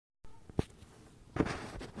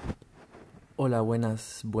Hola,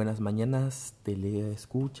 buenas mañanas,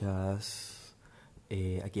 teleescuchas.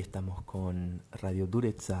 Aquí estamos con Radio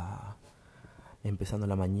Dureza, empezando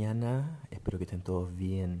la mañana. Espero que estén todos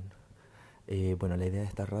bien. Bueno, la idea de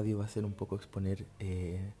esta radio va a ser un poco exponer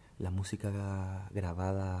la música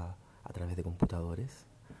grabada a través de computadores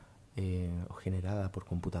o generada por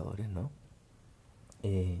computadores, ¿no?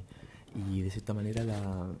 Eh, y de cierta manera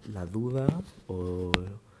la duda o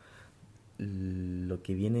lo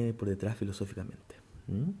que viene por detrás filosóficamente.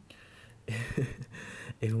 ¿Mm?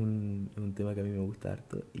 Es un tema que a mí me gusta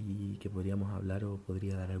harto y que podríamos hablar o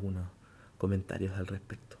podría dar algunos comentarios al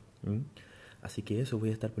respecto. ¿Mm? Así que eso, voy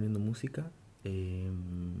a estar poniendo música.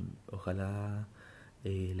 Ojalá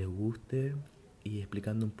les guste y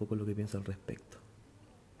explicando un poco lo que pienso al respecto.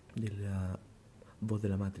 De la voz de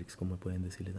la Matrix, como pueden decirle también.